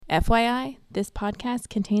FYI, this podcast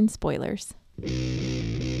contains spoilers.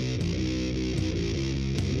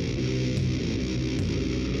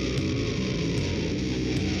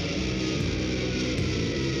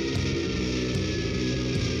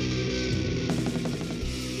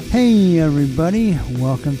 Hey everybody,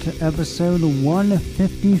 welcome to episode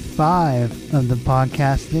 155 of the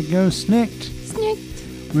podcast that goes Snicked.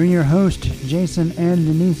 Snicked. We're your host, Jason and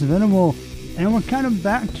Denise Venable, and we're kind of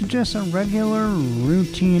back to just a regular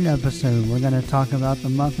routine episode. We're going to talk about the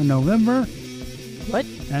month of November. What?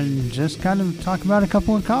 And just kind of talk about a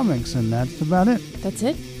couple of comics, and that's about it. That's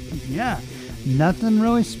it? Yeah. Nothing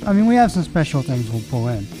really, we have some special things we'll pull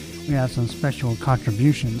in. We have some special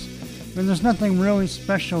contributions. But there's nothing really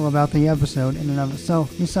special about the episode in and of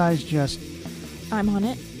itself besides just... I'm on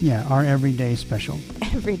it. Yeah, our everyday special.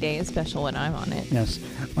 Every day is special when I'm on it. Yes,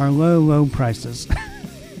 our low prices.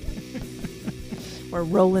 We're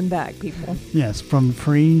rolling back, people. Yes, from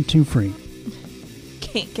free to free.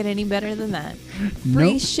 Can't get any better than that.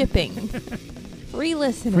 Free shipping. Free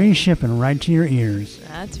listening. Free shipping right to your ears.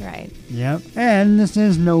 That's right. Yep. And this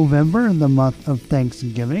is November, the month of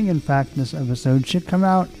Thanksgiving. In fact, this episode should come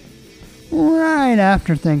out right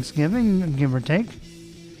after Thanksgiving, give or take.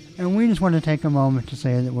 And we just want to take a moment to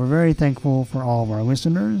say that we're very thankful for all of our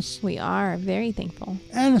listeners. We are very thankful.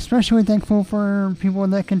 And especially thankful for people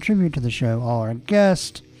that contribute to the show, all our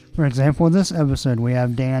guests. For example, this episode we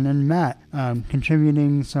have Dan and Matt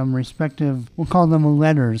contributing some respective, we'll call them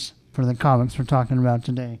letters for the comics we're talking about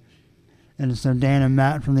today. And so Dan and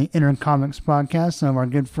Matt from the Inner Comics podcast, some of our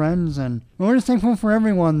good friends. And we're just thankful for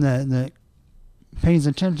everyone that pays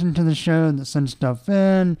attention to the show, that sends stuff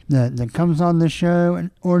in, that comes on the show,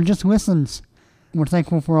 or just listens. We're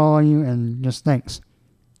thankful for all of you, and just thanks.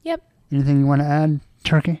 Yep. Anything you want to add,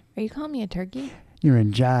 Turkey? Are you calling me a turkey? You're a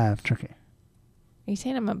jive turkey. Are you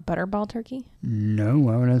saying I'm a butterball turkey? No,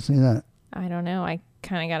 why would I say that? I don't know. I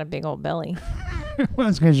kind of got a big old belly. Well,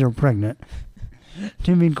 it's because you're pregnant.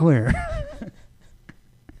 To be clear.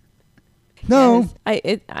 No,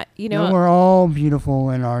 yes, we're all beautiful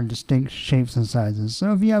in our distinct shapes and sizes.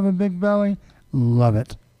 So if you have a big belly, love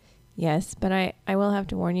it. Yes, but I will have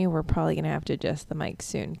to warn you, we're probably going to have to adjust the mic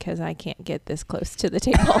soon because I can't get this close to the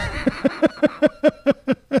table.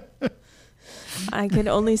 I can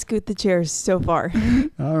only scoot the chairs so far.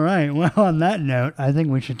 All right. Well, on that note, I think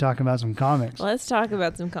we should talk about some comics. Let's talk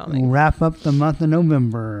about some comics. We'll wrap up the month of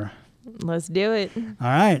November. Let's do it. All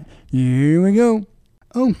right. Here we go.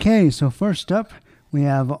 Okay, so first up, we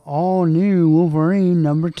have all new Wolverine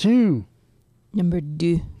number 2. Number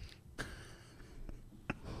 2.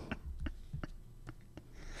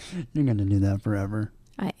 You're going to do that forever.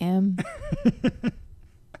 I am.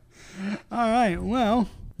 All right, well,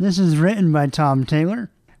 this is written by Tom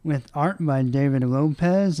Taylor, with art by David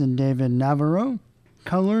Lopez and David Navarro,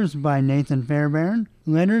 colors by Nathan Fairbairn,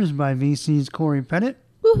 letters by VC's Corey Pettit,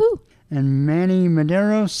 Woohoo! and Manny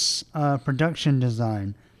Medeiros production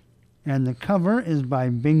design. And the cover is by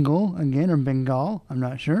Bengal, again, or Bengal, I'm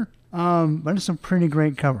not sure. But it's a pretty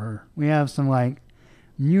great cover. We have some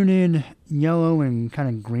muted yellow and kind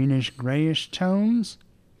of greenish grayish tones.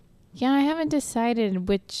 Yeah, I haven't decided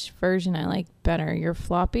which version I like better, your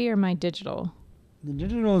floppy or my digital. The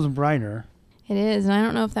digital is brighter. It is, and I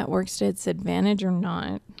don't know if that works to its advantage or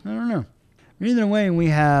not. I don't know. Either way, we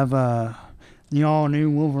have the all-new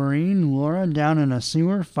Wolverine, Laura, down in a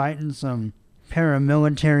sewer fighting some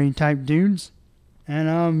paramilitary type dudes.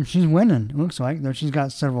 And she's winning, it looks like, though she's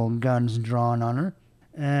got several guns drawn on her.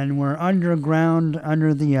 And we're underground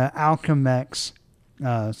under the Alchemex,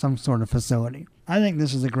 some sort of facility. I think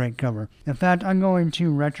this is a great cover. In fact, I'm going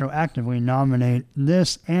to retroactively nominate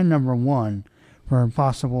this and number 1 for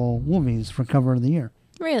possible Wolvies for cover of the year.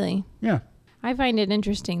 Really? Yeah. I find it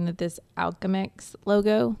interesting that this Alchemex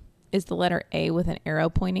logo is the letter A with an arrow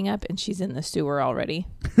pointing up, and she's in the sewer already.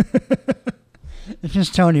 It's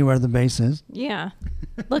just telling you where the base is. Yeah.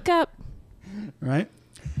 Look up. Right?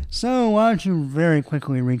 So why don't you very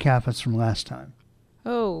quickly recap us from last time?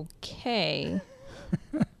 Okay.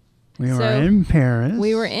 We were in Paris.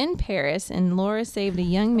 We were in Paris, and Laura saved a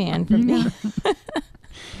young man from being...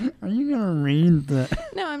 Are you going to read the...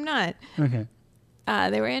 No, I'm not. Okay.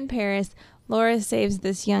 They were in Paris. Laura saves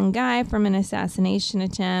this young guy from an assassination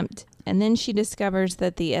attempt, and then she discovers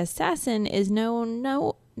that the assassin is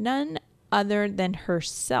none other than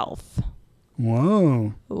herself.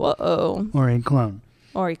 Whoa. Whoa. Or a clone.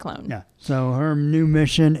 Yeah. So her new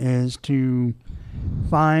mission is to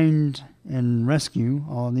find and rescue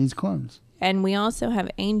all of these clones. And we also have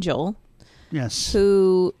Angel. Yes.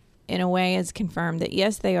 Who, in a way, has confirmed that,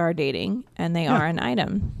 yes, they are dating, and they are an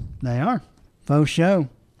item. They are. Faux show.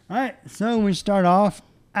 All right. So we start off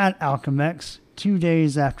at Alchemex 2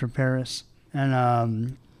 days after Paris.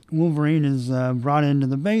 And Wolverine is brought into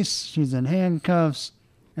the base. She's in handcuffs.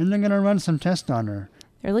 And they're going to run some tests on her.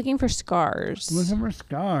 They're looking for scars. Looking for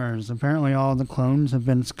scars. Apparently all the clones have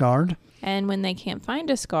been scarred. And when they can't find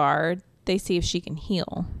a scar, they see if she can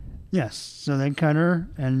heal. Yes. So they cut her,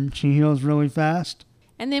 and she heals really fast.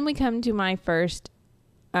 And then we come to my first,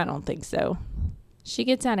 I don't think so. She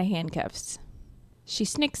gets out of handcuffs. She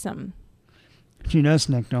snicks them. She does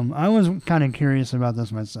snick them. I was kind of curious about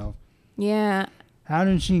this myself. Yeah. How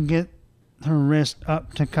did she get her wrist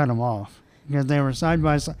up to cut them off? Because they were side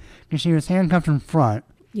by side. Because she was handcuffed in front.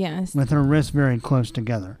 Yes. With her wrists very close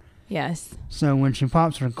together. Yes. So when she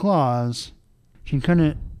pops her claws, she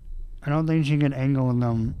couldn't, I don't think she could angle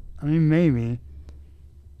them. I mean, maybe.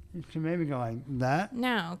 She maybe go like that.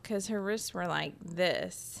 No, because her wrists were like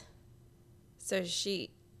this. So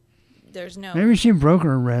there's no. Maybe she broke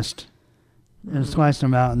her wrist and sliced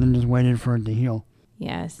them out and then just waited for it to heal.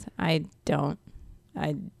 Yes,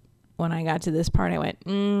 when I got to this part, I went,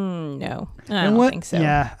 no. I don't think so.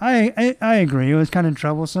 Yeah, I agree. It was kind of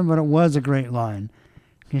troublesome, but it was a great line.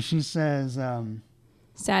 Because she says,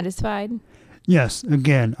 satisfied? Yes,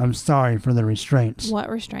 again, I'm sorry for the restraints. What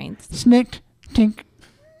restraints? Snicked, tink.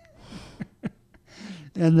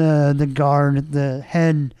 And the guard, the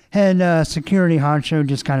head security honcho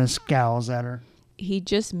just kind of scowls at her. He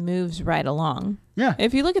just moves right along. Yeah.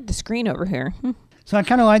 If you look at the screen over here. So I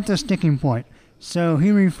kind of like the sticking point. So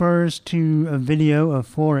he refers to a video of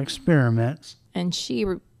 4 experiments. And she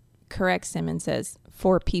corrects him and says,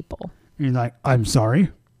 4 people. And he's like, I'm sorry.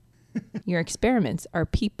 Your experiments are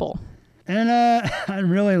people. And I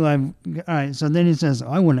really love, all right, so then he says,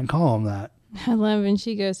 I wouldn't call them that. I love, and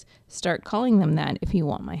she goes, start calling them that if you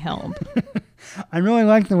want my help. I really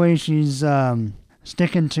like the way she's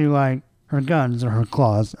sticking to like her guns or her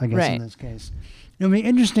claws, I guess, in this case. It'll be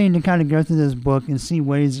interesting to kind of go through this book and see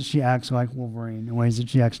ways that she acts like Wolverine and ways that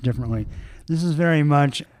she acts differently. This is very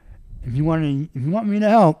much, if you want me to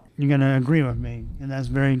help, you're going to agree with me. And that's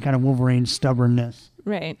very kind of Wolverine stubbornness.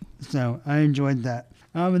 Right. So I enjoyed that.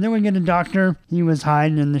 And then we get a doctor. He was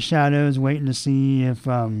hiding in the shadows waiting to see if...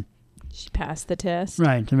 she passed the test.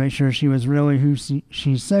 Right, to make sure she was really who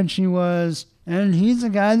she said she was. And he's the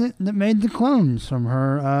guy that made the clones from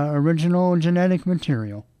her original genetic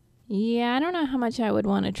material. Yeah, I don't know how much I would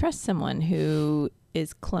want to trust someone who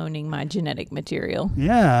is cloning my genetic material.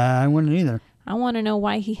 Yeah, I wouldn't either. I want to know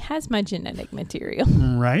why he has my genetic material.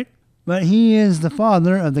 Right. But he is the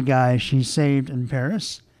father of the guy she saved in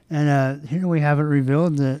Paris. And here we have it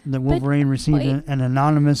revealed that Wolverine received an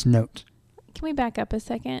anonymous note. Can we back up a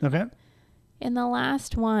second? Okay. In the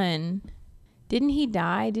last one, didn't he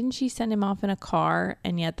die? Didn't she send him off in a car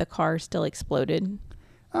and yet the car still exploded?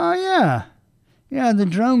 Oh, yeah. Yeah, the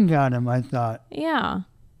drone got him, I thought. Yeah.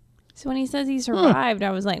 So when he says he survived,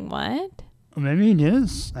 I was like, what? Maybe he did.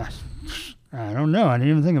 I don't know. I didn't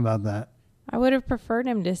even think about that. I would have preferred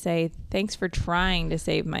him to say, thanks for trying to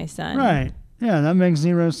save my son. Right. Yeah, that makes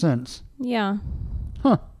 0 sense. Yeah.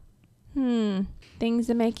 Huh. Things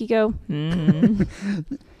that make you go,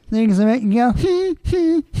 Things that make you go,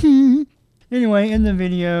 Anyway, in the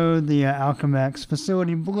video, the Alchemex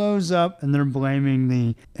facility blows up, and they're blaming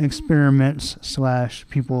the experiments /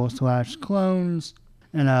 people / clones.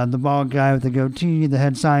 And the bald guy with the goatee, the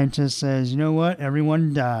head scientist, says, you know what?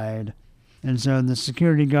 Everyone died. And so the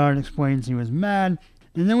security guard explains he was mad.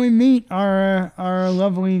 And then we meet our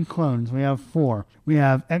lovely clones. We have 4. We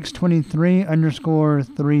have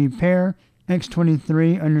X23_3 pair,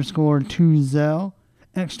 X23_2 Zell,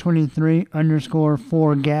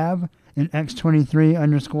 X23_4 Gab, and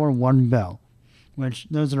X23_1 Bell, which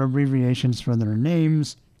those are abbreviations for their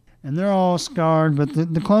names. And they're all scarred, but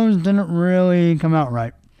the clones didn't really come out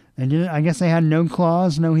right. I guess they had no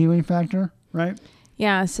claws, no healing factor, right?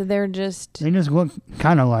 Yeah, so they just look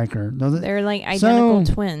kind of like her. They're like identical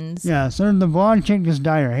twins. Yeah, so the blonde chick just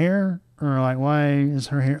dye her hair? Or like, why is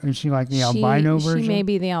her hair, is she like the albino version? She may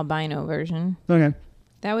be the albino version. Okay.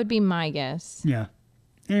 That would be my guess. Yeah.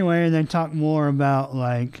 Anyway, they talk more about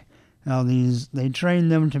like how they train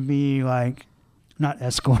them to be like, not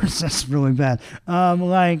escorts, that's really bad.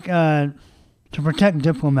 To protect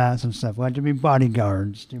diplomats and stuff, like to be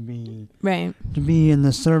bodyguards, to be in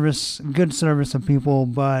the good service of people,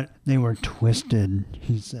 but they were twisted,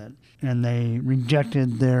 he said. And they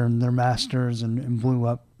rejected their masters and blew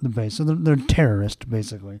up the base. So they're terrorists,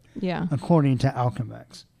 basically. Yeah. According to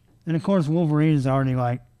Alchemex. And of course, Wolverine is already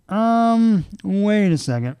like, wait a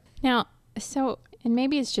second. Now, and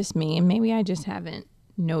maybe it's just me, and maybe I just haven't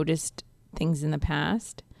noticed things in the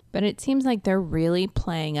past, but it seems like they're really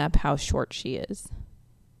playing up how short she is.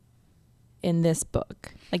 in this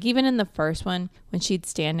book. Like even in the first one, when she'd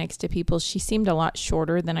stand next to people, she seemed a lot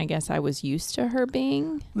shorter than I guess I was used to her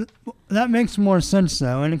being. That makes more sense,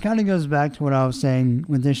 though, and it kind of goes back to what I was saying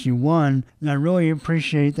with issue 1. And I really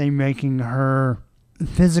appreciate they making her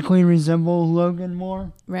physically resemble Logan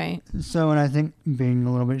more. Right. So, and I think being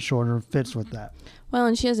a little bit shorter fits with that. Well,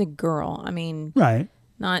 and she is a girl. I mean, right.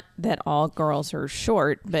 Not that all girls are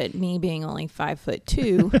short, but me being only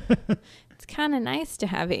 5'2", it's kind of nice to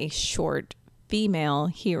have a short female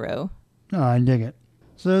hero. Oh, I dig it.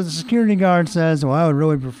 So the security guard says, well, I would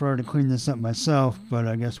really prefer to clean this up myself, but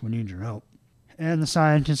I guess we need your help. And the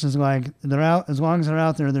scientist is like, they're out, as long as they're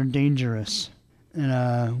out there, they're dangerous.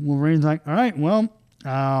 And Wolverine's like, all right, well,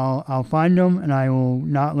 I'll find them and I will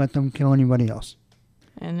not let them kill anybody else.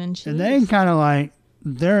 And then she. And they kind of like,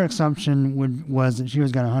 their assumption was that she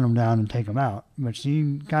was going to hunt them down and take them out. But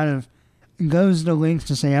she kind of goes to lengths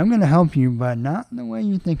to say, I'm going to help you, but not the way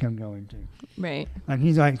you think I'm going to. Right. Like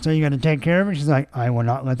he's like, so you got to take care of it? She's like, I will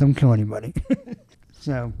not let them kill anybody.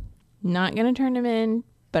 So. Not going to turn them in,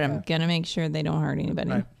 but I'm going to make sure they don't hurt anybody.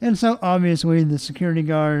 Right. And so obviously the security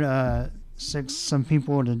guard sends some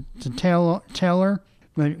people to tail her.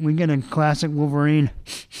 But we get a classic Wolverine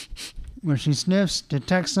where she sniffs,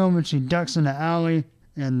 detects them, and she ducks in the alley,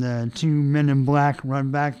 and the 2 men in black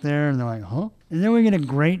run back there, and they're like, huh? And then we get a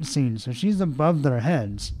great scene. So she's above their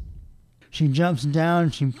heads. She jumps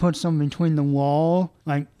down, she puts them between the wall,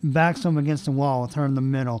 like backs them against the wall with her in the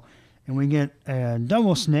middle. And we get a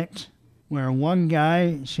double snicked, where one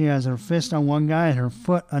guy, she has her fist on one guy and her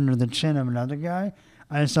foot under the chin of another guy.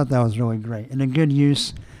 I just thought that was really great. And a good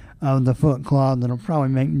use of the foot claw that'll probably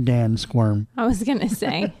make Dan squirm. I was going to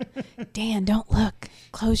say, Dan, don't look.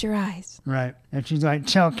 Close your eyes. Right. And she's like,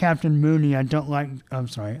 tell Captain Mooney I don't like... I'm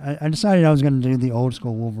sorry. I decided I was going to do the old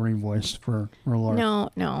school Wolverine voice for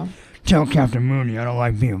Laura. No. Tell Captain Mooney I don't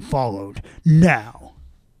like being followed. Now.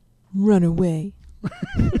 Run away.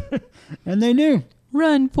 And they do.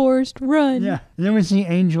 Run, Forrest, run. Yeah. And then we see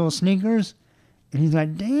Angel Sneakers. And he's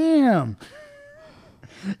like, damn.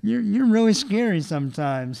 You're really scary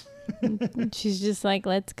sometimes. She's just like,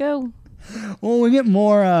 let's go. Well, we get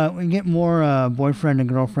more boyfriend and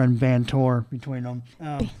girlfriend banter between them.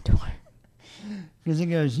 Banter. Because he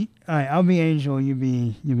goes, all right, I'll be Angel, you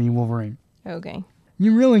be Wolverine. Okay.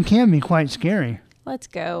 You really can be quite scary. Let's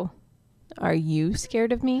go. Are you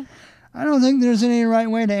scared of me? I don't think there's any right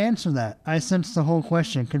way to answer that. I sense the whole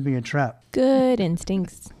question could be a trap. Good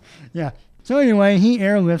instincts. Yeah. So anyway, he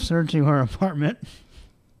airlifts her to her apartment.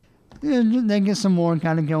 And they get some more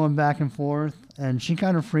kind of going back and forth, and she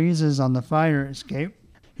kind of freezes on the fire escape.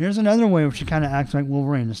 Here's another way where she kind of acts like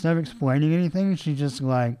Wolverine. Instead of explaining anything, she's just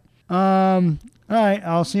like, all right,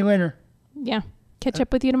 I'll see you later. Yeah, catch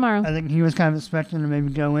up with you tomorrow. I think he was kind of expecting to maybe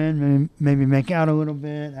go in, maybe make out a little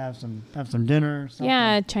bit, have some dinner or something.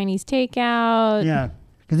 Yeah, Chinese takeout. Yeah,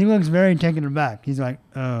 because he looks very taken aback. He's like,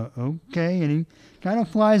 okay, and he kind of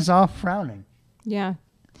flies off frowning. Yeah.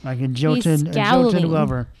 Like a jilted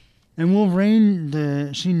lover. And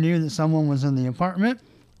Wolverine, she knew that someone was in the apartment.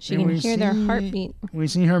 She can hear their heartbeat. We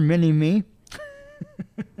see her mini-me.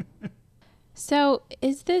 So,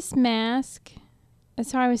 is this mask...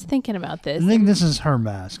 So I was thinking about this. I think this is her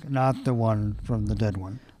mask, not the one from the dead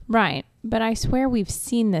one. Right. But I swear we've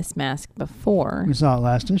seen this mask before. We saw it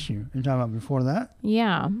last issue. You're talking about before that?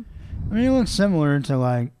 Yeah. I mean, it looks similar to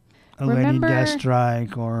like a Lady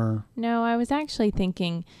Deathstrike or... No, I was actually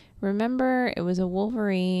thinking... Remember, it was a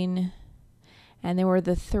Wolverine, and there were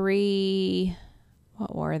the 3,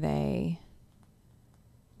 what were they?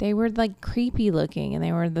 They were like creepy looking, and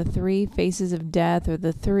they were the 3 faces of death, or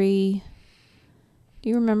the 3, do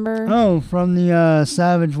you remember? Oh, from the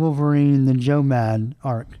Savage Wolverine, the Joe Mad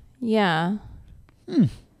arc. Yeah.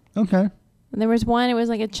 Okay. And there was one, it was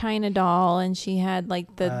like a China doll, and she had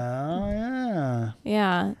like the... Oh, yeah.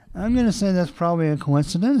 Yeah. I'm going to say that's probably a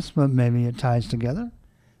coincidence, but maybe it ties together.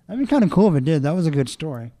 That'd be kind of cool if it did. That was a good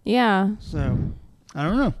story. Yeah. So, I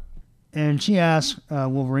don't know. And she asks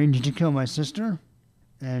Wolverine, did you kill my sister?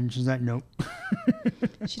 And she's like, nope.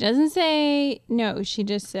 She doesn't say no. She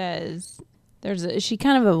just says, she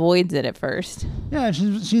kind of avoids it at first. Yeah,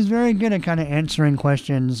 she's very good at kind of answering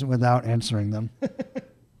questions without answering them.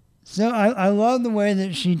 So, I love the way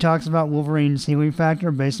that she talks about Wolverine's healing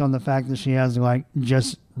factor based on the fact that she has, like,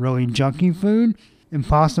 just really junky food. And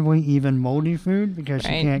possibly even moldy food because she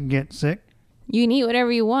can't get sick. You can eat whatever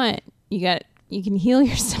you want. You can heal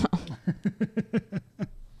yourself.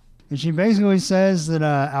 And she basically says that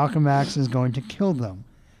Alchemax is going to kill them.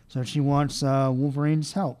 So she wants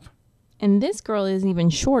Wolverine's help. And this girl is even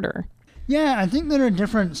shorter. Yeah, I think there are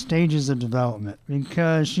different stages of development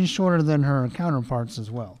because she's shorter than her counterparts as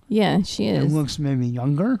well. Yeah, she It is. looks maybe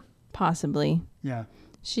younger. Possibly. Yeah.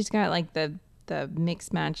 She's got like the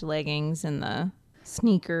mixed match leggings and the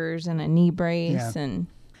sneakers and a knee brace and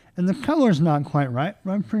And the color's not quite right.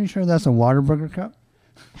 I'm pretty sure that's a Whataburger cup.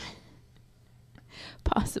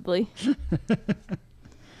 possibly.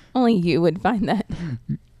 Only you would find that.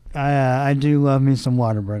 I do love me some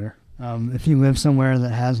Whataburger. If you live somewhere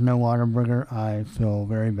that has no Whataburger, I feel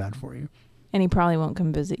very bad for you. And he probably won't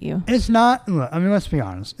come visit you. It's not. Look, I mean, let's be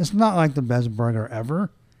honest. It's not like the best burger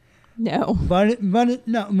ever, No. but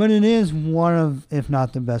it is one of, if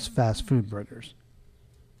not the best, fast food burgers.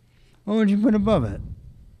 What would you put above it?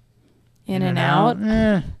 In-N-Out?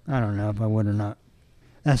 I don't know if I would or not.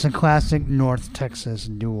 That's a classic North Texas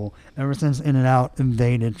duel. Ever since In-N-Out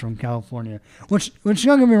invaded from California, which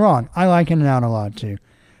don't get me wrong, I like In-N-Out a lot too,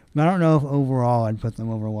 but I don't know if overall I'd put them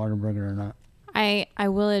over Whataburger or not. I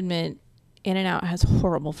will admit, In-N-Out has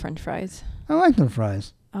horrible French fries. I like their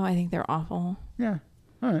fries. Oh, I think they're awful. Yeah.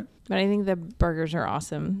 All right. But I think the burgers are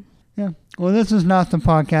awesome. Yeah. Well, this is not the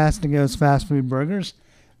podcast that goes fast food burgers.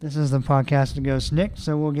 This is the podcast that goes Nick.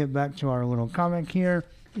 So we'll get back to our little comic here.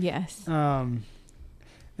 Yes. And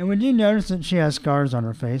we do notice that she has scars on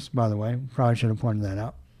her face, by the way. Probably should have pointed that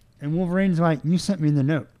out. And Wolverine's like, you sent me the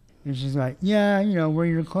note. And she's like, yeah, we're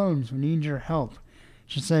your clones. We need your help.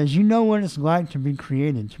 She says, you know what it's like to be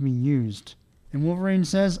created, to be used. And Wolverine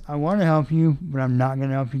says, I want to help you, but I'm not going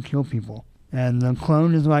to help you kill people. And the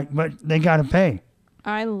clone is like, but they got to pay.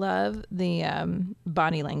 I love the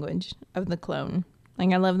body language of the clone.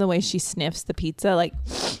 Like, I love the way she sniffs the pizza. Like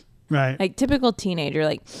typical teenager.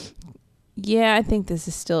 Like, yeah, I think this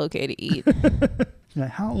is still okay to eat. Like,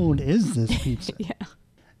 how old is this pizza? Yeah.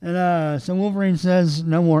 And so Wolverine says,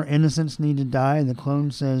 no more innocents need to die. The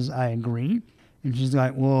clone says, I agree. And she's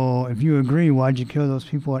like, well, if you agree, why'd you kill those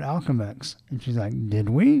people at Alchemex? And she's like, did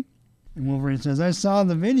we? And Wolverine says, I saw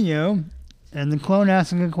the video. And the clone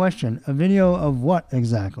asks a good question. A video of what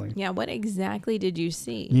exactly? Yeah, what exactly did you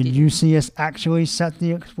see? Did you see us actually set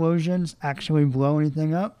the explosions, actually blow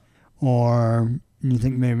anything up? Or you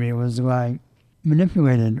think maybe it was like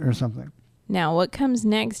manipulated or something? Now, what comes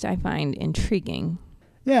next I find intriguing.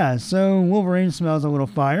 Yeah, so Wolverine smells a little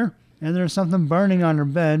fire. And there's something burning on her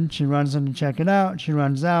bed. She runs in to check it out. She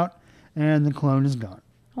runs out. And the clone is gone.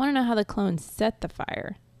 I want to know how the clone set the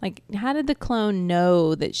fire. Like, how did the clone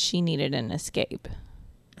know that she needed an escape?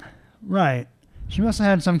 Right. She must have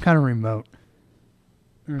had some kind of remote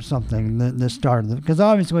or something that started it. Because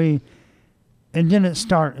obviously, it didn't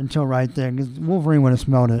start until right there. Because Wolverine would have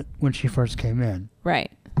smelled it when she first came in.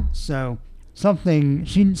 Right. So,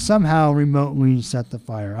 she somehow remotely set the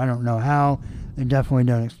fire. I don't know how. They definitely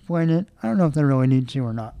don't explain it. I don't know if they really need to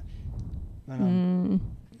or not. But,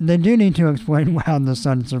 they do need to explain how the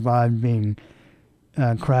sun survived being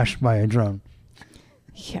crashed by a drone.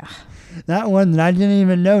 Yeah. That one that I didn't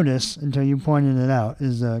even notice until you pointed it out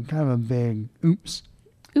is kind of a big oops.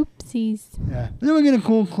 Oopsies. Yeah. Then we get a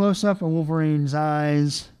cool close-up of Wolverine's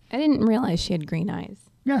eyes. I didn't realize she had green eyes.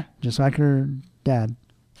 Yeah, just like her dad.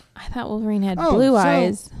 I thought Wolverine had blue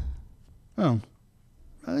eyes. Oh.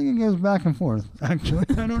 I think it goes back and forth, actually.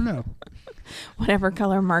 I don't know. Whatever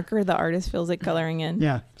color marker the artist feels like coloring in.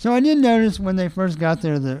 Yeah. So I did notice when they first got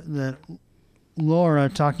there that Laura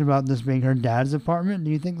talked about this being her dad's apartment.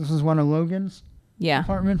 Do you think this is one of Logan's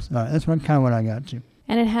apartments? All right, that's kind of what I got to.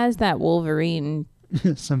 And it has that Wolverine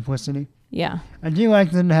simplicity. Yeah. I do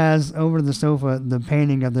like that it has over the sofa the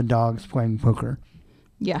painting of the dogs playing poker.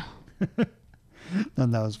 Yeah.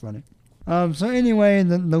 Thought that was funny. So anyway,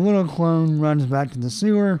 the little clone runs back to the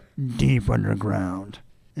sewer, deep underground.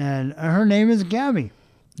 And her name is Gabby.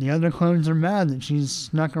 The other clones are mad that she's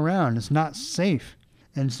snuck around. It's not safe.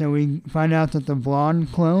 And so we find out that the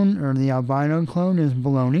blonde clone, or the albino clone, is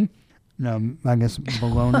Baloney. No, I guess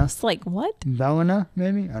Bologna. It's like, what? Bellina,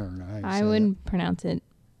 maybe? I don't know how you I say would pronounce it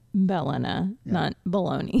Bellina, not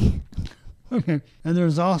Baloney. Okay. And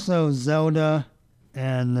there's also Zelda,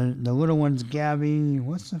 and the little one's Gabby.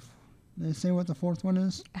 They say what the fourth one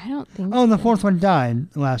is? I don't think Oh, the fourth one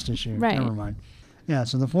died last issue. Right. Never mind. Yeah,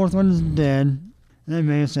 so the fourth one is dead. They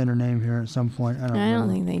may have said her name here at some point. I don't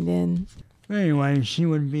think they did. But anyway, she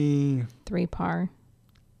would be 3 par.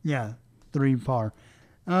 Yeah, 3 par.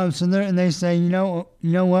 So they say, you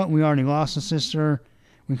know what? We already lost a sister.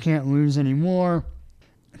 We can't lose anymore.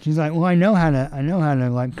 She's like, well, I know how to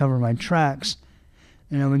like cover my tracks.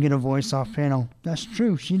 We get a voice off panel. That's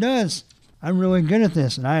true. She does. I'm really good at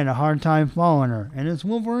this, and I had a hard time following her. And it's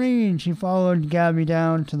Wolverine. She followed Gabby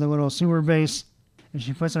down to the little sewer base, and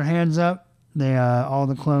she puts her hands up. All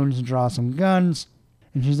the clones draw some guns,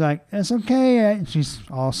 And she's like, it's okay. And she's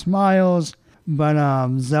all smiles.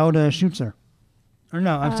 But Zelda shoots her. Or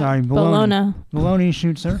no, I'm sorry, Bologna. Bologna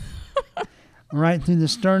shoots her right through the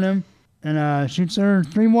sternum and shoots her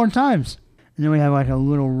 3 more times. And then we have like a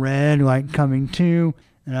little red like coming to.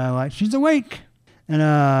 And like, she's awake.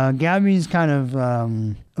 And Gabby's kind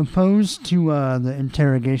of opposed to the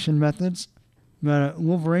interrogation methods. But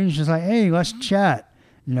Wolverine's just like, hey, let's chat.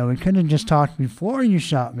 You know, we could have just talked before you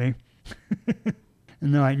shot me.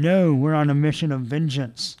 And they're like, no, we're on a mission of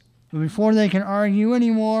vengeance. But before they can argue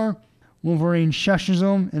anymore, Wolverine shushes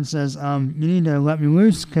them and says, you need to let me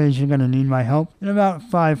loose because you're going to need my help in about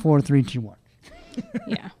 5, 4, 3, 2, 1.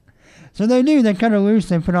 Yeah. So they do. They cut her loose.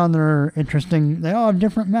 They put on their interesting... They all have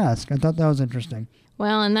different masks. I thought that was interesting.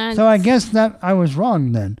 Well, and that's... So I guess that I was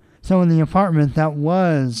wrong then. So in the apartment, that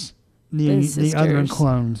was the other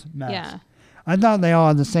clone's mask. Yeah. I thought they all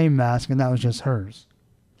had the same mask, and that was just hers.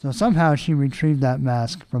 So somehow she retrieved that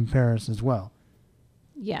mask from Paris as well.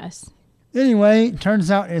 Yes. Anyway,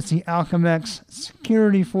 turns out it's the Alchemax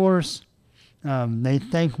security force. They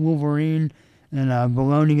thank Wolverine, and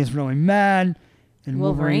Bologna gets really mad. And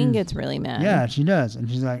Wolverine gets really mad. Yeah, she does. And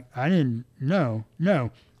she's like, I didn't know.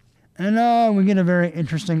 No. And we get a very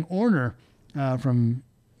interesting order from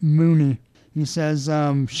Mooney. He says,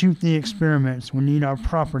 shoot the experiments. We need our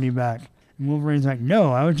property back. And Wolverine's like,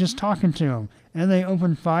 no, I was just talking to him. And they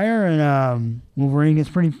open fire, and Wolverine gets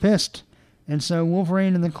pretty pissed. And so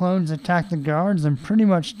Wolverine and the clones attack the guards and pretty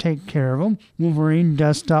much take care of them. Wolverine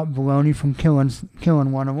does stop Bologna from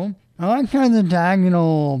killing one of them. I like kind of the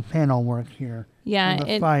diagonal panel work here. Yeah,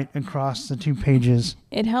 the fight across the 2 pages.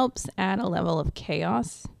 It helps add a level of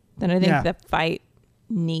chaos that I think the fight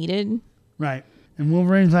needed. Right. And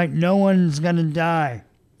Wolverine's like, no one's going to die.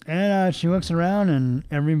 And she looks around and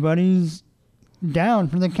everybody's down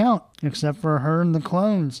for the count, except for her and the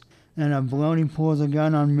clones. And Bologna pulls a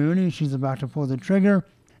gun on Mooney. She's about to pull the trigger.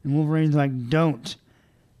 And Wolverine's like, don't.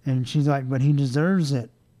 And she's like, but he deserves it.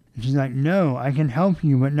 And she's like, no, I can help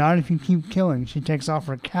you, but not if you keep killing. She takes off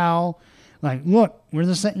her cowl. Like, look, we're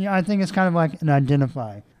the same. I think it's kind of like an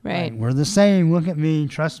identify. Right. Like, we're the same. Look at me.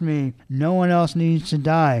 Trust me. No one else needs to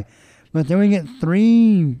die. But then we get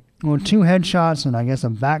 2 headshots and I guess a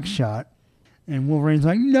back shot. And Wolverine's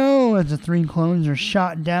like, no, as the 3 clones are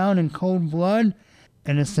shot down in cold blood.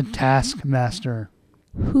 And it's the Taskmaster.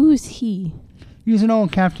 Who's he? He's an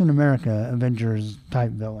old Captain America Avengers type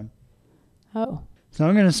villain. Oh. So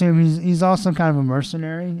I'm going to assume he's also kind of a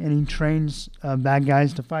mercenary and he trains bad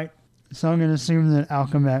guys to fight. So I'm going to assume that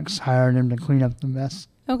Alchemax hired him to clean up the mess.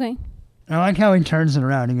 Okay. And I like how he turns it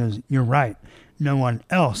around. He goes, you're right. No one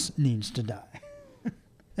else needs to die.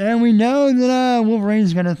 And we know that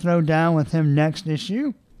Wolverine's going to throw down with him next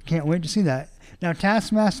issue. Can't wait to see that. Now,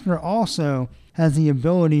 Taskmaster also has the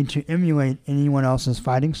ability to emulate anyone else's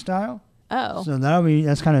fighting style. Oh. So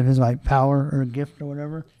that's kind of his like power or gift or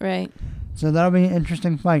whatever. Right. So that'll be an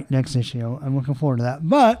interesting fight next issue. I'm looking forward to that.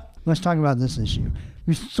 But let's talk about this issue.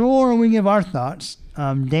 Before we give our thoughts,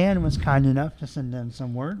 Dan was kind enough to send in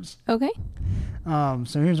some words. Okay.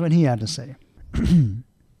 So here's what he had to say.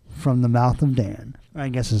 From the mouth of Dan. I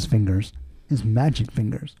guess his fingers. His magic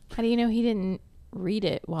fingers. How do you know he didn't read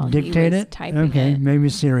it while Dictate he was it? typing okay, it? maybe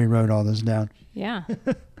Siri wrote all this down. Yeah.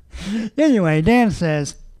 Anyway, Dan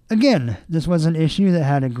says, again, this was an issue that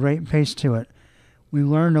had a great pace to it. We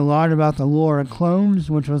learned a lot about the lore of clones,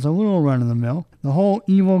 which was a little run-of-the-mill. The whole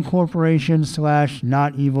evil corporation /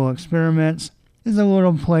 not evil experiments is a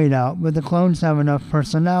little played out, but the clones have enough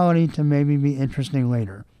personality to maybe be interesting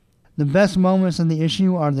later. The best moments in the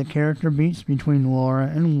issue are the character beats between Laura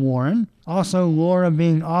and Warren. Also, Laura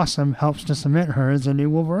being awesome helps to cement her as a new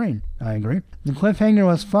Wolverine. I agree. The cliffhanger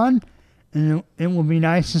was fun, and it will be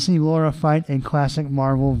nice to see Laura fight a classic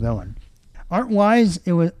Marvel villain. Art-wise,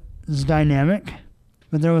 it was dynamic,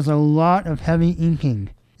 but there was a lot of heavy inking.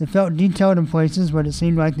 It felt detailed in places, but it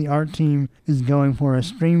seemed like the art team is going for a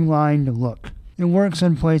streamlined look. It works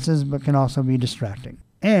in places, but can also be distracting.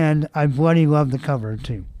 And I bloody love the cover,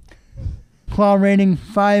 too. Claw rating,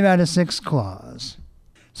 5 out of 6 claws.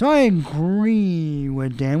 So I agree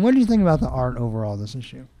with Dan. What do you think about the art overall this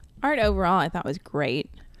issue? Art overall I thought was great.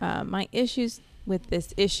 My issues with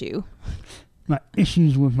this issue. My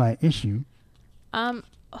issues with my issue?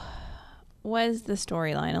 Was the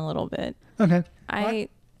storyline a little bit. Okay.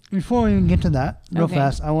 Before we even get to that, real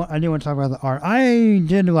fast, I do want to talk about the art. I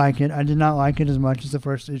did like it. I did not like it as much as the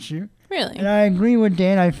first issue. Really? And I agree with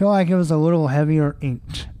Dan. I feel like it was a little heavier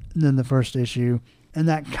inked than the first issue. And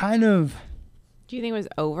that kind of... Do you think it was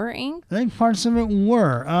over inked? I think parts of it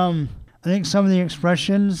were. I think some of the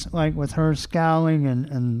expressions, like with her scowling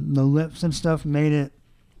and the lips and stuff, made it...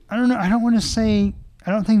 I don't know. I don't want to say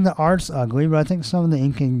I don't think the art's ugly, but I think some of the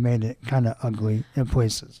inking made it kind of ugly in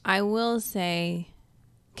places. I will say,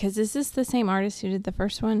 because is this the same artist who did the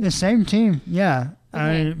first one? The same team, yeah.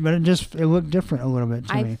 Okay. But it looked different a little bit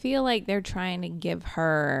to I me. feel like they're trying to give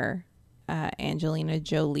her Angelina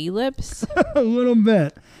Jolie lips. A little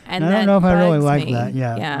bit. And I don't know if I really like me. that.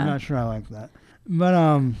 Yeah, I'm not sure I like that. But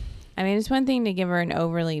I mean, it's one thing to give her an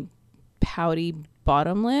overly pouty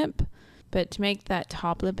bottom lip, but to make that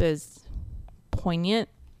top lip as poignant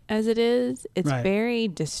as it is, it's Right. very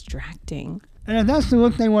distracting. And if that's the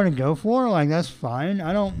look they want to go for, like, that's fine.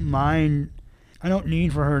 I don't mind. I don't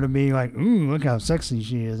need for her to be like, ooh, look how sexy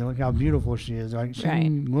she is, and look how beautiful she is. Like, she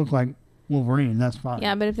can look like Wolverine. That's fine.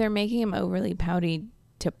 Yeah, but if they're making him overly pouty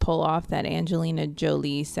to pull off that Angelina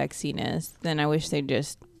Jolie sexiness, then I wish they'd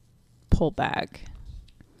just pull back.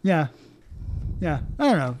 Yeah. Yeah. I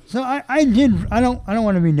don't know. So I don't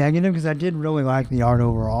want to be negative because I did really like the art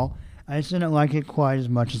overall. I just didn't like it quite as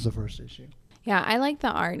much as the first issue. Yeah, I like the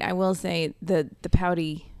art. I will say the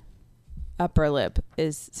pouty upper lip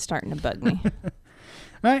is starting to bug me. All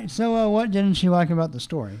right. So what didn't you like about the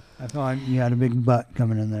story? I felt like you had a big butt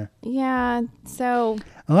coming in there. Yeah, so...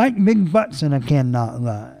 I like big butts and I cannot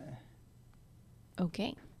lie.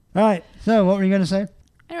 Okay. All right. So what were you going to say?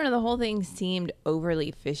 I don't know, the whole thing seemed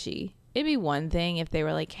overly fishy. It'd be one thing if they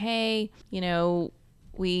were like, hey, you know,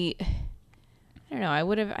 I don't know,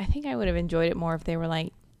 I think I would have enjoyed it more if they were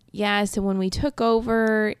like, yeah, so when we took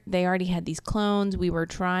over, they already had these clones. We were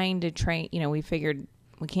trying to train, you know, we figured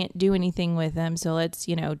we can't do anything with them, so let's,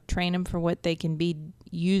 you know, train them for what they can be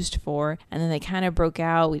used for. And then they kind of broke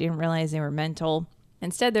out. We didn't realize they were mental.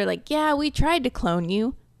 Instead, they're like, yeah, we tried to clone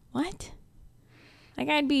you. What? Like,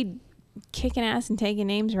 I'd be kicking ass and taking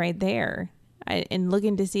names right there and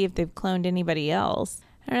looking to see if they've cloned anybody else.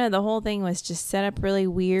 I don't know, the whole thing was just set up really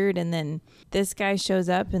weird, and then this guy shows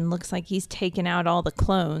up and looks like he's taken out all the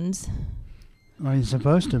clones. Well, he's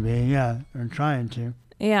supposed to be, yeah, or trying to.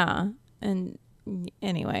 Yeah, and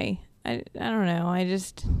anyway, I don't know, I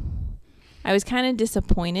was kind of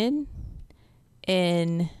disappointed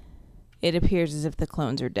in it appears as if the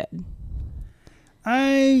clones are dead.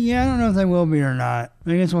 I don't know if they will be or not.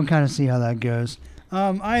 I guess we'll kind of see how that goes.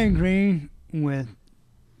 I agree with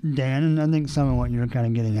Dan, and I think some of what you're kind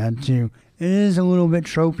of getting at too. It is a little bit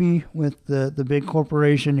tropey with the big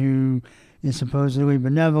corporation who is supposedly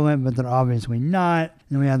benevolent, but they're obviously not.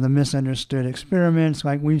 And we have the misunderstood experiments.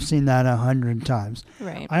 Like, we've seen that 100 times.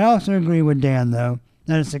 Right. I also agree with Dan, though,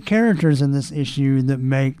 that it's the characters in this issue that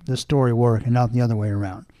make the story work and not the other way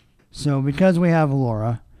around. So because we have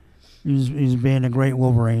Laura, who's being a great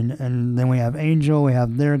Wolverine, and then we have Angel, we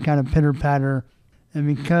have their kind of pitter-patter, and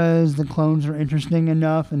because the clones are interesting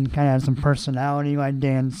enough and kind of have some personality, like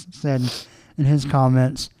Dan said in his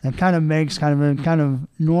comments, that kind of makes kind of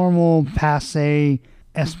normal, passe,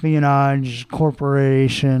 espionage,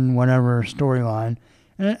 corporation, whatever storyline,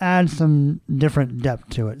 and it adds some different depth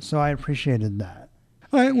to it. So I appreciated that.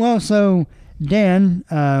 All right, well, so Dan,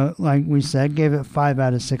 like we said, gave it 5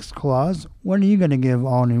 out of 6 claws. What are you going to give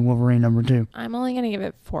All New Wolverine #2? I'm only going to give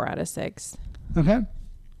it 4 out of 6. Okay.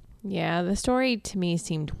 Yeah, the story to me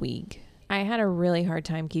seemed weak. I had a really hard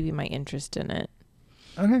time keeping my interest in it.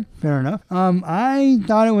 Okay, fair enough. I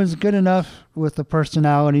thought it was good enough with the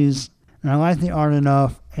personalities, and I liked the art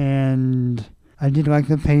enough, and I did like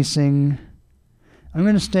the pacing. I'm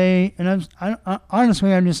going to stay, and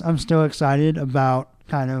honestly, I'm still excited about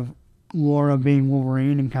kind of Laura being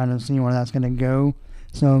Wolverine and kind of seeing where that's going to go.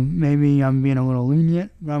 So maybe I'm being a little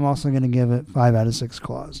lenient, but I'm also going to give it 5 out of 6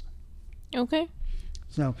 claws. Okay.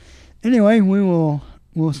 So anyway, we'll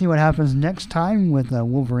see what happens next time with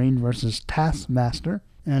Wolverine versus Taskmaster,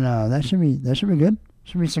 and that should be good.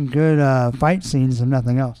 Should be some good fight scenes, if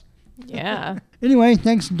nothing else. Yeah. Anyway,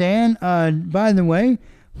 thanks, Dan. By the way,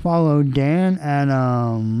 follow Dan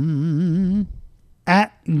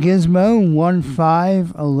at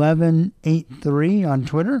Gizmo151183 on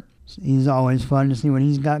Twitter. He's always fun to see what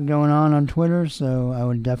he's got going on Twitter, so I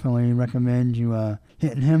would definitely recommend you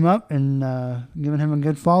hitting him up and giving him a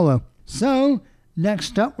good follow. So,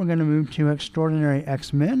 next up, we're going to move to Extraordinary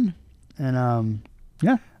X-Men. And,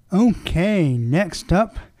 yeah. Okay, next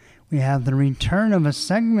up, we have the return of a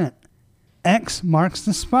segment. X marks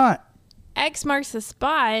the spot. X marks the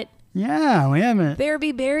spot? Yeah, we haven't. There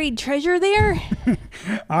be buried treasure there?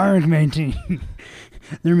 Arg, matey.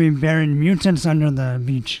 There be buried mutants under the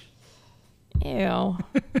beach. Ew.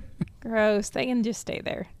 Gross. They can just stay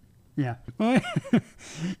there. Yeah.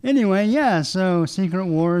 Anyway, yeah, so Secret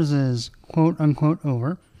Wars is quote-unquote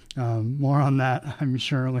over. More on that, I'm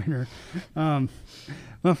sure, later.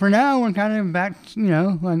 But for now, we're kind of back,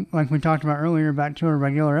 like we talked about earlier, back to a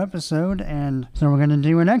regular episode. And so we're going to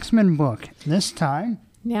do an X-Men book this time.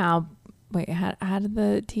 Now, wait, how did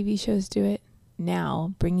the TV shows do it?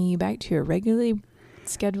 Now, bringing you back to your regularly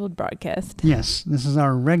scheduled broadcast. Yes, this is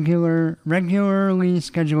our regularly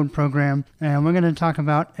scheduled program. And we're going to talk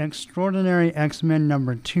about Extraordinary X-Men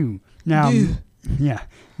number 2. Now, yeah.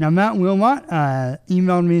 Now, Matt Wilmot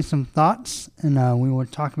emailed me some thoughts, and we will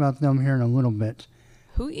talk about them here in a little bit.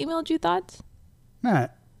 Who emailed you thoughts?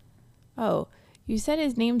 Matt. Oh, you said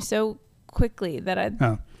his name so quickly that I...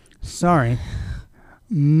 Oh, sorry.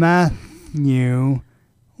 Matthew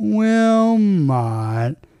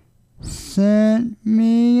Wilmot sent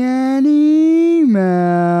me an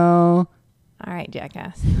email. All right,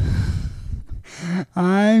 jackass.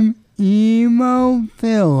 I'm Emo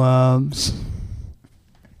Phillips.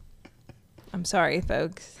 I'm sorry,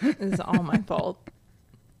 folks. This is all my fault.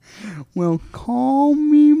 Well, call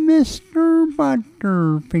me Mr.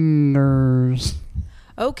 Butterfingers.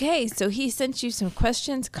 Okay, so he sent you some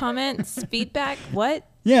questions, comments, feedback. What?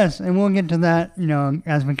 Yes, and we'll get to that,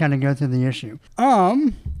 as we kind of go through the issue.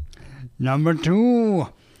 Number 2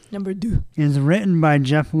 is written by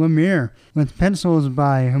Jeff Lemire, with pencils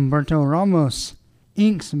by Humberto Ramos,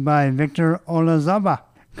 inks by Victor Olazaba,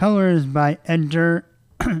 colors by Edgar.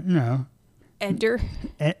 Edgar?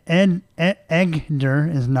 Edgar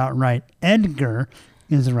is not right. Edgar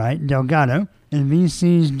is right. Delgado. And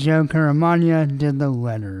VC's Joe Caramagna did the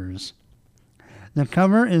letters. The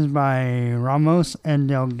cover is by Ramos and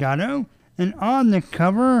Delgado. And on the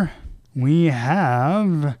cover, we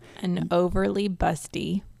have... an overly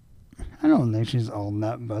busty. I don't think she's all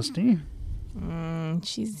that busty.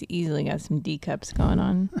 She's easily got some D cups going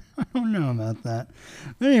on. I don't know about that.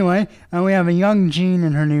 But anyway, we have a young Jean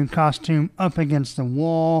in her new costume up against the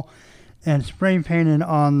wall, and spray painted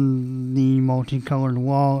on the multicolored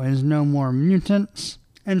wall is "No More Mutants."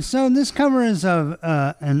 And so this cover is of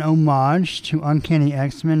an homage to Uncanny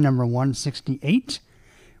X-Men number 168,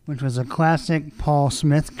 which was a classic Paul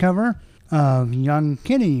Smith cover of young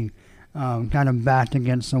Kitty kind of backed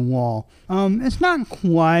against the wall. It's not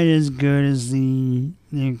quite as good as the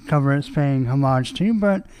cover it's paying homage to,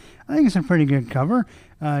 but I think it's a pretty good cover.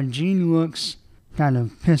 Jean looks kind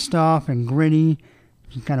of pissed off and gritty.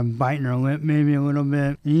 She's kind of biting her lip maybe a little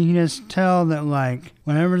bit. And you can just tell that, like,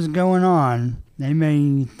 whatever's going on, they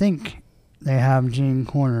may think they have Jean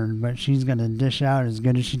cornered, but she's going to dish out as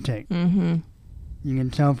good as she takes. Mm-hmm. You can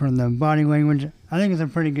tell from the body language. I think it's a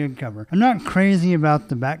pretty good cover. I'm not crazy about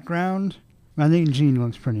the background, but I think Jean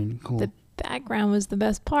looks pretty cool. The background was the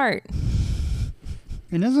best part.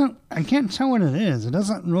 It doesn't... I can't tell what it is. It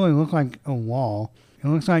doesn't really look like a wall. It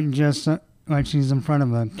looks like just like she's in front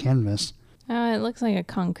of a canvas. It looks like a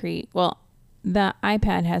concrete... Well, the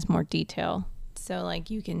iPad has more detail. So, like,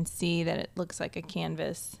 you can see that it looks like a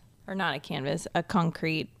canvas. Or not a canvas, a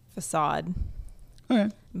concrete facade.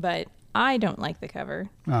 Okay. But I don't like the cover.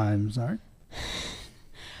 I'm sorry.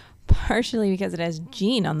 Partially because it has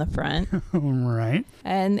Jean on the front. Right.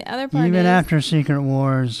 And the other part Even is... after Secret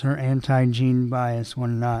Wars, her anti-Jean bias will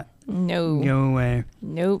not go away.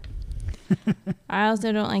 Nope. I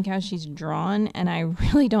also don't like how she's drawn, and I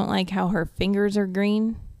really don't like how her fingers are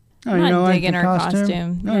green. Oh, I'm you not don't like digging the her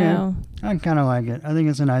costume? No. Yeah. I kind of like it. I think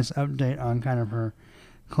it's a nice update on kind of her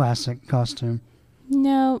classic costume.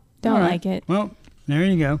 No, don't All right. like it. Well, there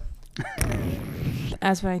you go.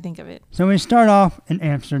 That's what I think of it. So we start off in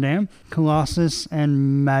Amsterdam. Colossus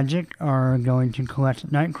and Magic are going to collect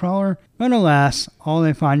Nightcrawler, but alas, all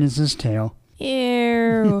they find is his tail.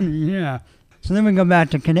 Ew. Yeah. So then we go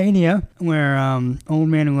back to Canada, where Old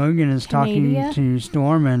Man Logan is talking to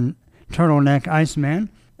Storm and Turtleneck Iceman,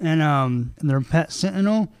 and their pet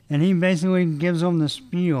Sentinel, and he basically gives them the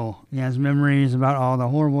spiel. He has memories about all the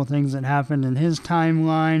horrible things that happened in his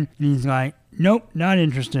timeline, and he's like, nope, not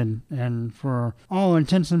interested. And for all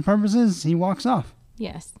intents and purposes, he walks off.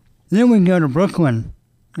 Yes. Then we go to Brooklyn.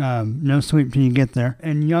 No sleep till you get there.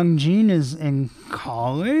 And young Jean is in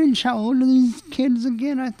college. How old are these kids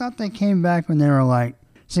again? I thought they came back when they were like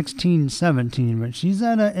 16, 17, but she's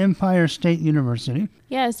at Empire State University.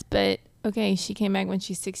 Yes, but okay, she came back when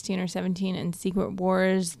she's 16 or 17, and Secret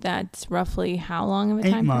Wars, that's roughly how long of a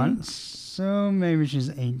time 8 months. So maybe she's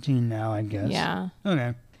 18 now, I guess. Yeah.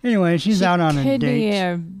 Okay. Anyway, she's out on a date. Could be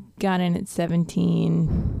got in at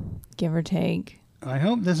 17, give or take. I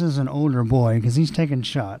hope this is an older boy, because he's taking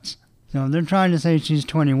shots. So if they're trying to say she's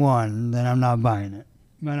 21, then I'm not buying it.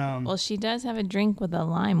 But well, she does have a drink with a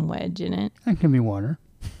lime wedge in it. That could be water.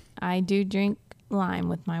 I do drink lime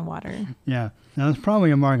with my water. Yeah, that was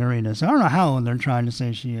probably a margarita. So I don't know how old they're trying to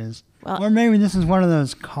say she is. Well, Or maybe this is one of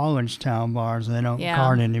those college town bars where they don't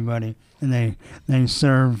card anybody and they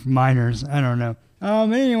serve minors. I don't know.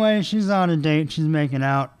 Anyway, she's on a date. She's making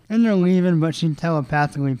out. And they're leaving, but she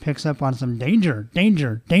telepathically picks up on some danger.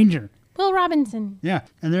 Will Robinson. Yeah,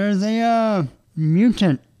 and there's a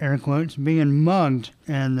mutant, air quotes, being mugged.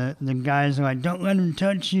 And the guys are like, don't let him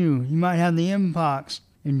touch you. You might have the mpox.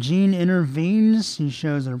 And Jean intervenes. She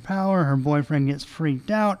shows her power. Her boyfriend gets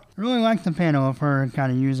freaked out. I really like the panel of her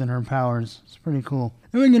kind of using her powers. It's pretty cool.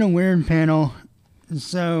 Then we get a weird panel.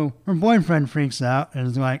 So her boyfriend freaks out and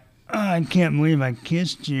is like, oh, I can't believe I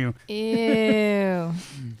kissed you. Ew.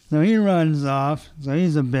 So he runs off. So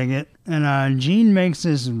he's a bigot. And Jean makes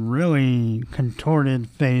this really contorted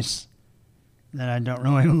face that I don't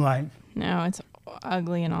really like. No, it's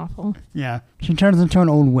ugly and awful. Yeah. She turns into an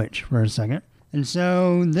old witch for a second. And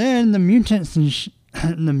so then the mutant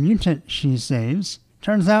she saves,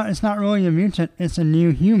 turns out it's not really a mutant, it's a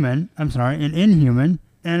new human. I'm sorry, an inhuman.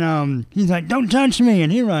 And he's like, don't touch me, and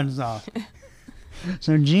he runs off.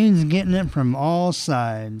 So Jean's getting it from all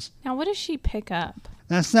sides. Now, what does she pick up?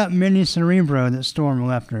 That's that mini Cerebro that Storm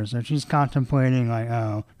left her. So she's contemplating like,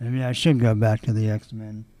 oh, maybe I should go back to the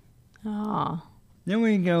X-Men. Oh. Then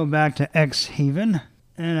we go back to X-Haven.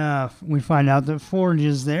 And we find out that Forge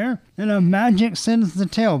is there. And Magic sends the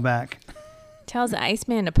tail back. Tells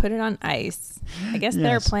Iceman to put it on ice. I guess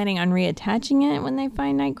they're planning on reattaching it when they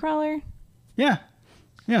find Nightcrawler. Yeah.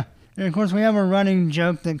 And of course we have a running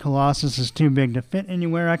joke that Colossus is too big to fit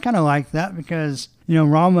anywhere. I kind of like that because,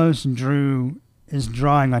 Ramos is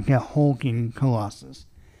drawing like a hulking Colossus.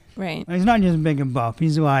 Right. He's not just big and buff.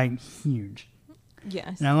 He's like huge.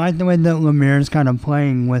 Yes. And I like the way that Lemire is kind of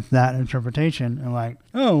playing with that interpretation. And like,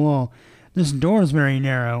 oh, well, this door is very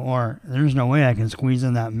narrow, or there's no way I can squeeze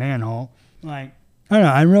in that manhole. Like, I don't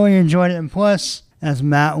know. I really enjoyed it. And plus, as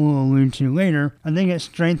Matt will allude to later, I think it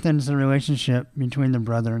strengthens the relationship between the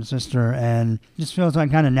brother and sister and just feels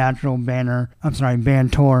like kind of natural banter, and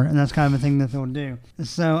that's kind of a thing that they'll do.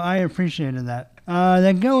 So I appreciated that.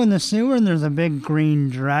 They go in the sewer and there's a big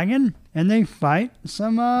green dragon and they fight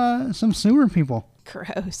some sewer people.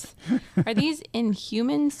 Gross. Are these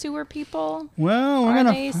inhuman sewer people? Well,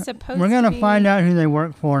 we're gonna find out who they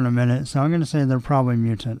work for in a minute, so I'm gonna say they're probably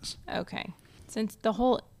mutants. Okay. Since the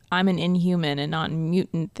whole I'm an inhuman and not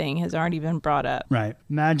mutant thing has already been brought up. Right.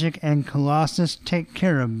 Magic and Colossus take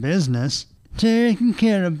care of business. Taking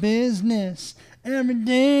care of business every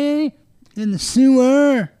day in the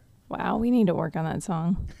sewer. Wow, we need to work on that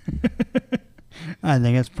song. I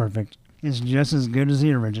think it's perfect. It's just as good as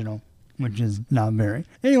the original, which is not very.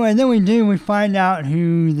 Anyway, then we find out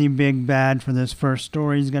who the big bad for this first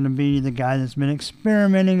story is going to be. The guy that's been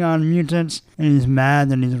experimenting on mutants, and he's mad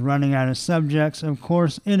that he's running out of subjects. Of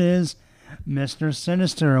course, it is Mr.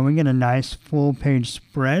 Sinister, and we get a nice full-page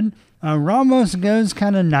spread. Ramos goes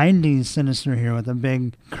kind of 90s Sinister here with a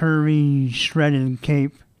big, curvy, shredded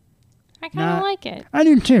cape. I kind of like it. I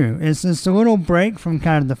do too. It's a little break from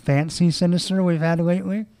kind of the fancy Sinister we've had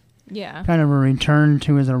lately. Yeah. Kind of a return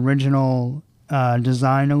to his original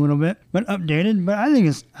design a little bit, but updated. But I think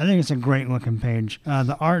it's a great looking page.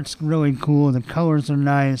 The art's really cool. The colors are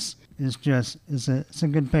nice. It's a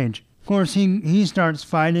good page. Of course, he starts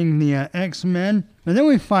fighting the X-Men, but then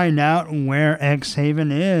we find out where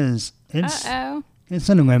X-Haven is. It's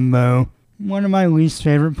in Limbo, one of my least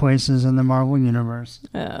favorite places in the Marvel Universe.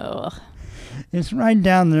 Oh. It's right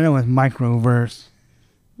down there with Microverse.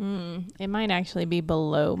 It might actually be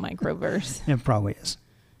below Microverse. It probably is.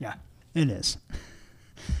 Yeah, it is.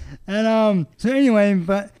 And so anyway,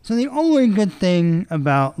 so the only good thing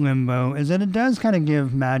about Limbo is that it does kind of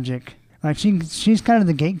give Magic, like she's kind of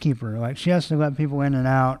the gatekeeper. Like she has to let people in and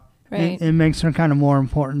out. Right. It makes her kind of more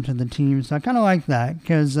important to the team. So I kind of like that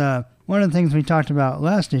because one of the things we talked about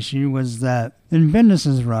last issue was that in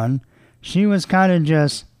Bendis's run, she was kind of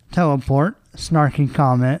just teleport, snarky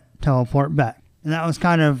comment, teleport back. And that was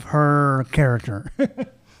kind of her character.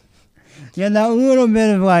 Yeah, that little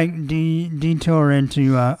bit of like detour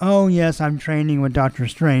into, oh yes, I'm training with Doctor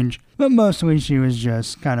Strange. But mostly she was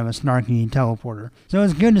just kind of a snarky teleporter. So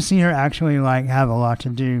it's good to see her actually like have a lot to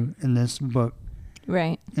do in this book.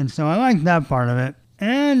 Right. And so I like that part of it.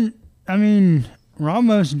 And, I mean,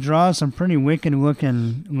 Ramos draws some pretty wicked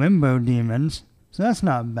looking Limbo demons. So that's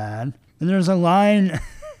not bad. And there's a line...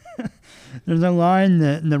 There's a line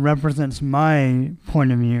that represents my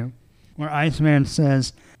point of view, where Iceman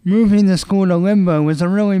says, moving the school to Limbo was a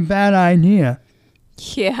really bad idea.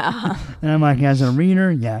 Yeah. And I'm like, as a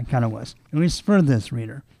reader, yeah, it kind of was. At least for this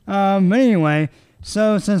reader. But anyway,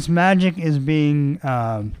 so since Magic is being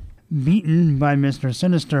beaten by Mr.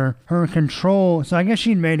 Sinister, her control... So I guess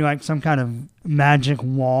she'd made like some kind of magic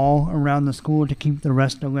wall around the school to keep the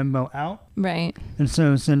rest of Limbo out. Right. And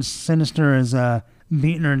so since Sinister is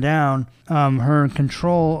beating her down, her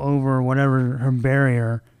control over whatever her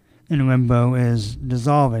barrier in Limbo is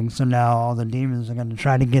dissolving. So now all the demons are going to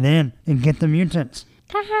try to get in and get the mutants.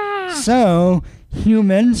 So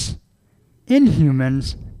humans,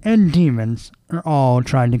 Inhumans, and demons are all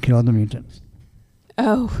trying to kill the mutants.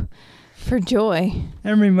 Oh, for joy.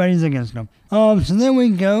 Everybody's against them. So then we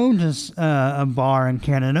go to a bar in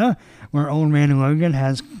Canada where Old Man Logan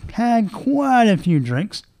has had quite a few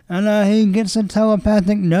drinks. And he gets a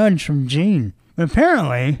telepathic nudge from Jean. But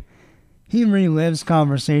apparently, he relives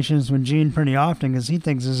conversations with Jean pretty often because he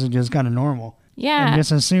thinks this is just kind of normal. Yeah. And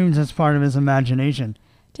just assumes it's part of his imagination.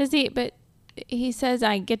 Does he? But he says,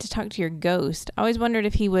 I get to talk to your ghost. I always wondered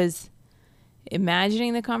if he was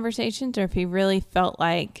imagining the conversations or if he really felt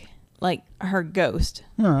like her ghost.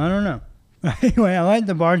 No, I don't know. Anyway, I like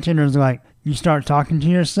the bartender's like, you start talking to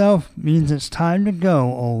yourself, means it's time to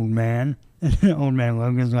go, old man. And Old Man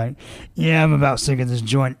Logan's like, yeah, I'm about sick of this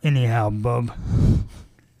joint anyhow, bub.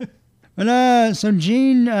 But, so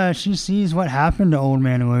Jean, she sees what happened to Old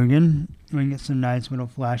Man Logan. We get some nice little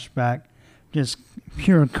flashback. Just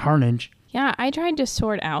pure carnage. Yeah, I tried to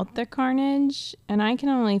sort out the carnage, and I can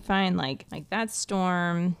only find, like that's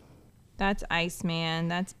Storm, that's Iceman,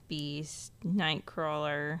 that's Beast,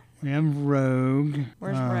 Nightcrawler. We have Rogue.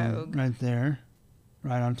 Where's Rogue? Right there.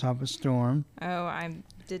 Right on top of Storm. Oh, I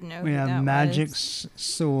didn't know We who have that Magic's was.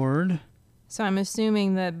 sword. So I'm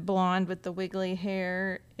assuming the blonde with the wiggly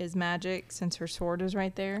hair is Magic since her sword is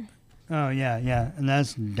right there. Oh, yeah. And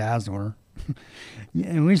that's Dazzler. Yeah,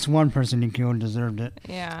 at least one person he killed deserved it.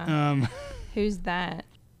 Yeah. Who's that?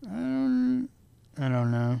 I don't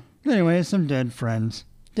know. Anyway, some dead friends.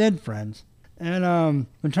 And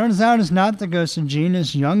it turns out it's not the ghost of Jean,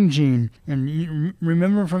 it's young Jean. And you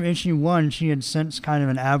remember from issue 1, she had sensed kind of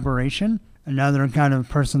an aberration. Another kind of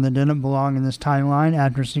person that didn't belong in this timeline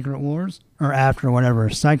after Secret Wars. Or after whatever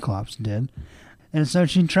Cyclops did. And so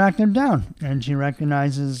she tracked him down. And she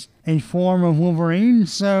recognizes a form of Wolverine.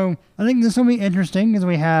 So I think this will be interesting because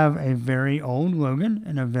we have a very old Logan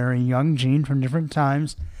and a very young Jean from different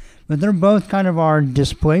times. But they're both kind of our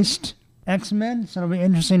displaced X-Men. So it'll be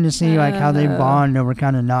interesting to see like how they bond over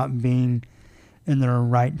kind of not being in their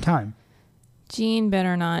right time. Jean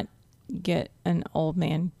better not get an old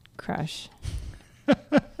man crush.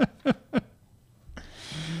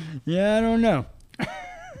 Yeah, I don't know.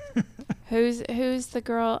 Who's the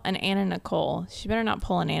girl? An Anna Nicole. She better not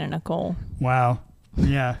pull an Anna Nicole. Wow.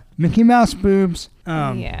 Yeah. Mickey Mouse boobs.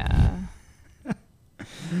 Yeah.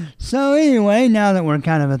 So anyway, now that we're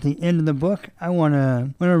kind of at the end of the book, I want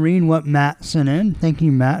to read what Matt sent in. Thank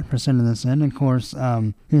you, Matt, for sending this in. Of course,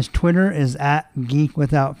 his Twitter is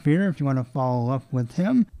 @GeekWithoutFear if you want to follow up with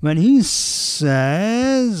him. But he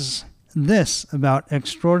says this about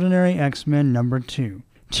Extraordinary X-Men #2.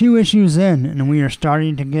 2 issues in, and we are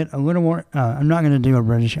starting to get a little more... I'm not going to do a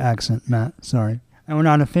British accent, Matt. Sorry. I will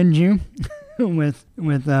not offend you with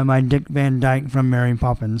my Dick Van Dyke from Mary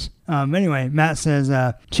Poppins. Anyway, Matt says,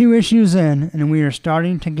 2 issues in, and we are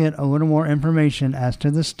starting to get a little more information as to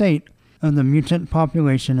the state of the mutant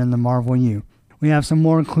population in the Marvel U. We have some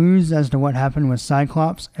more clues as to what happened with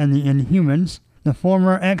Cyclops and the Inhumans. The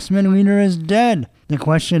former X-Men leader is dead. The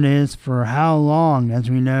question is, for how long? As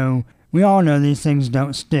we all know these things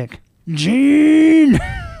don't stick. Jean!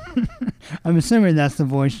 I'm assuming that's the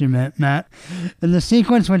voice you meant, Matt. In the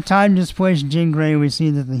sequence with time-displaced Jean Grey, we see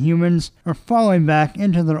that the humans are falling back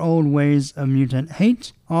into their old ways of mutant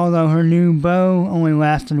hate. Although her new bow only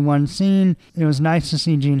lasted 1 scene, it was nice to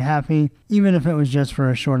see Jean happy, even if it was just for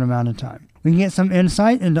a short amount of time. We get some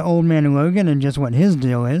insight into Old Man Logan and just what his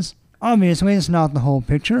deal is. Obviously, it's not the whole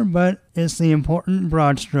picture, but it's the important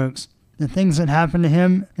broad strokes. The things that happened to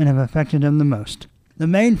him and have affected him the most. The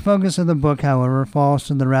main focus of the book, however, falls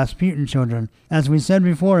to the Rasputin children. As we said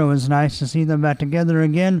before, it was nice to see them back together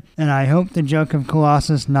again, and I hope the joke of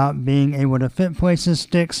Colossus not being able to fit places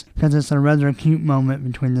sticks, because it's a rather cute moment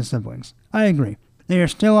between the siblings. I agree. They are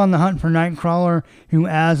still on the hunt for Nightcrawler, who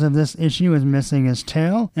as of this issue is missing his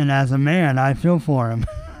tail, and as a man, I feel for him.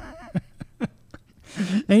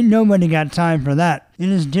 Ain't nobody got time for that. It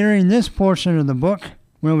is during this portion of the book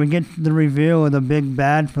where we get the reveal of the big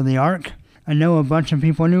bad for the arc. I know a bunch of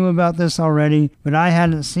people knew about this already, but I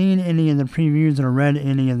hadn't seen any of the previews or read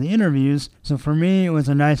any of the interviews, so for me it was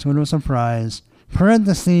a nice little surprise.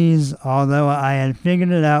 Parentheses, although I had figured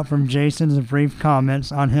it out from Jason's brief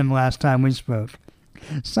comments on him last time we spoke.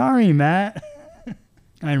 Sorry, Matt.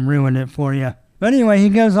 I ruined it for you. But anyway, he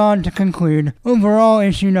goes on to conclude, overall,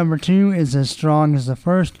 issue number 2 is as strong as the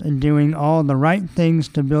first in doing all the right things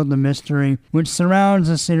to build the mystery which surrounds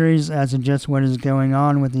the series as to just what is going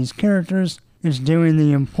on with these characters. It's doing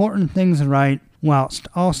the important things right whilst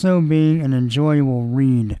also being an enjoyable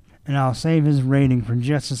read. And I'll save his rating for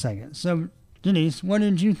just a second. So, Denise, what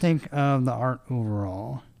did you think of the art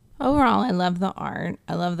overall? Overall, I love the art.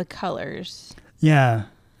 I love the colors. Yeah,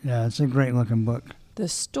 it's a great looking book. The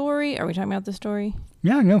story, are we talking about the story?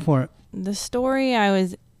 Yeah, go for it. The story I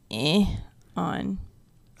was on.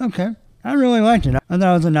 Okay. I really liked it. I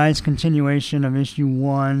thought it was a nice continuation of issue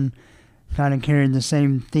 1. Kind of carried the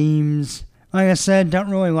same themes. Like I said, don't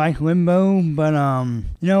really like Limbo, but it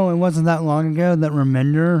wasn't that long ago that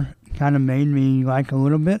Remender kind of made me like a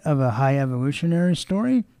little bit of a high evolutionary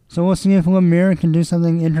story. So we'll see if Lemire can do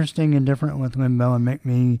something interesting and different with Limbo and make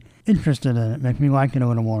me interested in it, make me like it a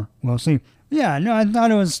little more. We'll see. Yeah, no, I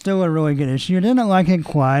thought it was still a really good issue. I didn't like it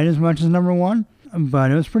quite as much as number 1,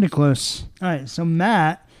 but it was pretty close. All right, so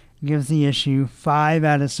Matt gives the issue 5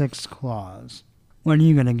 out of 6 claws. What are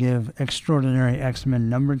you going to give Extraordinary X-Men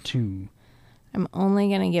number 2? I'm only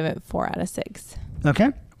going to give it 4 out of 6. Okay.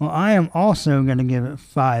 Well, I am also going to give it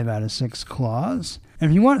 5 out of 6 claws.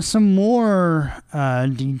 And if you want some more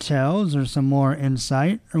details or some more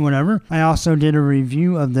insight or whatever, I also did a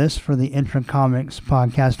review of this for the Intra Comics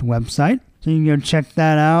podcast website. So you can go check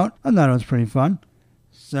that out. I thought it was pretty fun.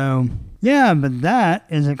 So, yeah, but that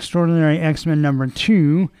is Extraordinary X-Men number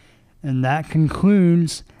 2. And that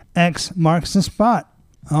concludes X Marks the Spot.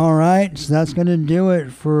 All right, so that's going to do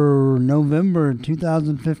it for November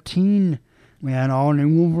 2015. We had All New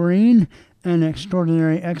Wolverine and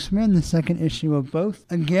Extraordinary X-Men, the second issue of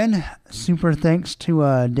both. Again, super thanks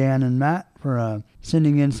to Dan and Matt for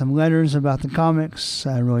sending in some letters about the comics.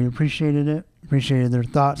 I really appreciated it. Appreciated their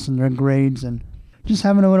thoughts and their grades and just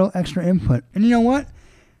having a little extra input. And you know what?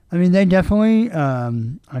 I mean, they definitely,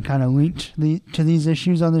 I kind of linked to these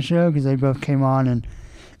issues on the show because they both came on and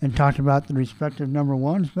talked about the respective number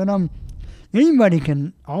 1s. But anybody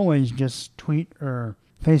can always just tweet or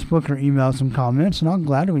Facebook or email some comments, and I'll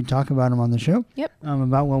gladly talk about them on the show. Yep.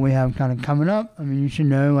 About what we have kind of coming up. I mean, you should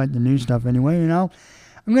know like the new stuff anyway.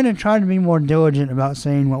 I'm going to try to be more diligent about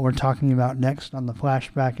saying what we're talking about next on the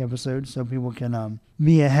flashback episode, so people can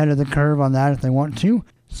be ahead of the curve on that if they want to.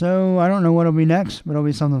 So I don't know what'll be next, but it'll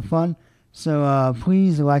be something fun. So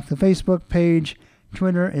please like the Facebook page.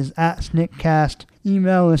 Twitter is @SnickCast.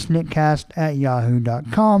 Email is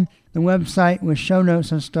snickcast@yahoo.com. The website with show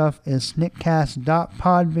notes and stuff is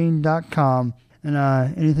snickcast.podbean.com. And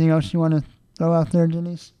anything else you want to throw out there,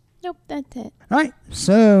 Denise? Nope, that's it. All right,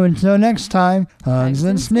 so until next time, hugs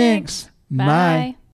and snicks. Bye.